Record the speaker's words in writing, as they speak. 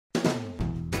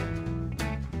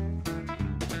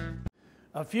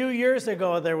A few years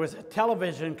ago, there was a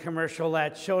television commercial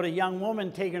that showed a young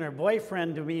woman taking her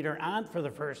boyfriend to meet her aunt for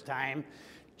the first time.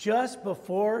 Just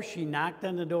before she knocked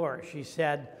on the door, she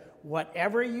said,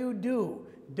 "Whatever you do,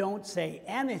 don't say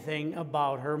anything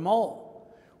about her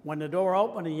mole." When the door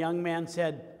opened, a young man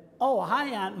said, "Oh, hi,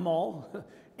 Aunt Mole."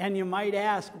 And you might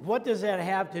ask, what does that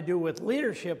have to do with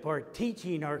leadership or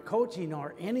teaching or coaching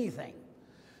or anything?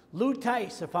 Lou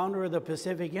Tice, the founder of the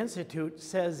Pacific Institute,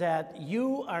 says that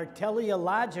you are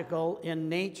teleological in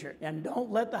nature, and don't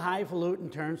let the highfalutin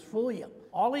terms fool you.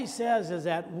 All he says is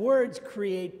that words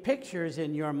create pictures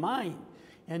in your mind,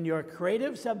 and your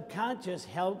creative subconscious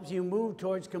helps you move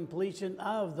towards completion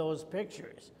of those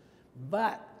pictures.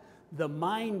 But the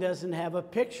mind doesn't have a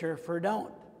picture for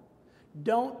don't.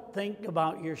 Don't think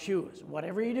about your shoes.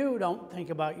 Whatever you do, don't think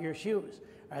about your shoes.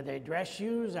 Are they dress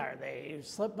shoes? Are they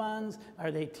slip-ons?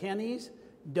 Are they tennies?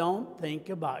 Don't think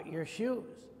about your shoes.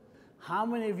 How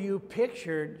many of you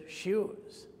pictured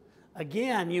shoes?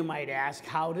 Again, you might ask,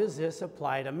 how does this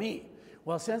apply to me?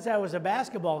 Well, since I was a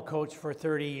basketball coach for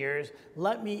 30 years,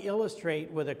 let me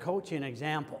illustrate with a coaching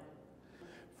example.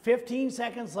 15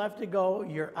 seconds left to go,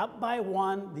 you're up by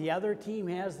 1, the other team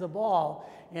has the ball,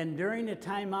 and during the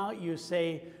timeout you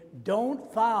say,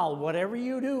 "Don't foul, whatever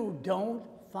you do, don't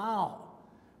foul."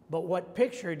 But what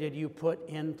picture did you put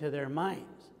into their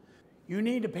minds? You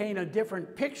need to paint a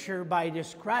different picture by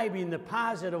describing the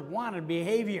positive wanted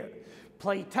behavior.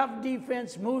 Play tough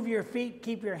defense, move your feet,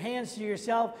 keep your hands to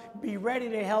yourself, be ready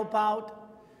to help out.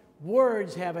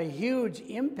 Words have a huge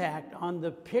impact on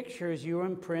the pictures you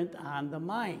imprint on the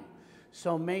mind.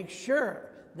 So make sure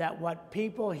that what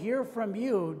people hear from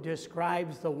you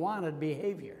describes the wanted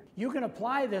behavior. You can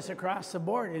apply this across the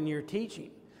board in your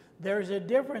teaching. There's a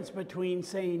difference between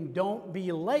saying don't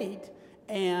be late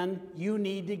and you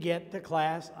need to get to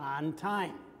class on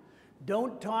time.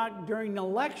 Don't talk during the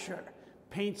lecture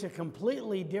paints a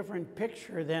completely different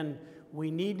picture than we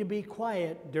need to be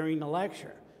quiet during the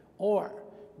lecture. Or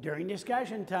during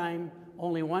discussion time,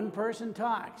 only one person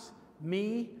talks,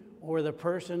 me or the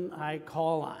person I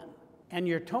call on. And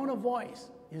your tone of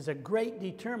voice is a great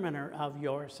determiner of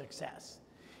your success.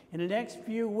 In the next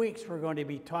few weeks, we're going to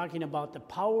be talking about the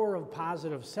power of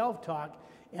positive self-talk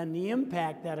and the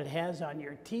impact that it has on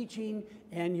your teaching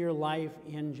and your life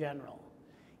in general.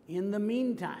 In the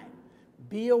meantime,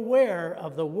 be aware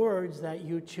of the words that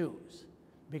you choose,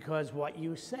 because what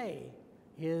you say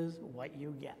is what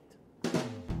you get.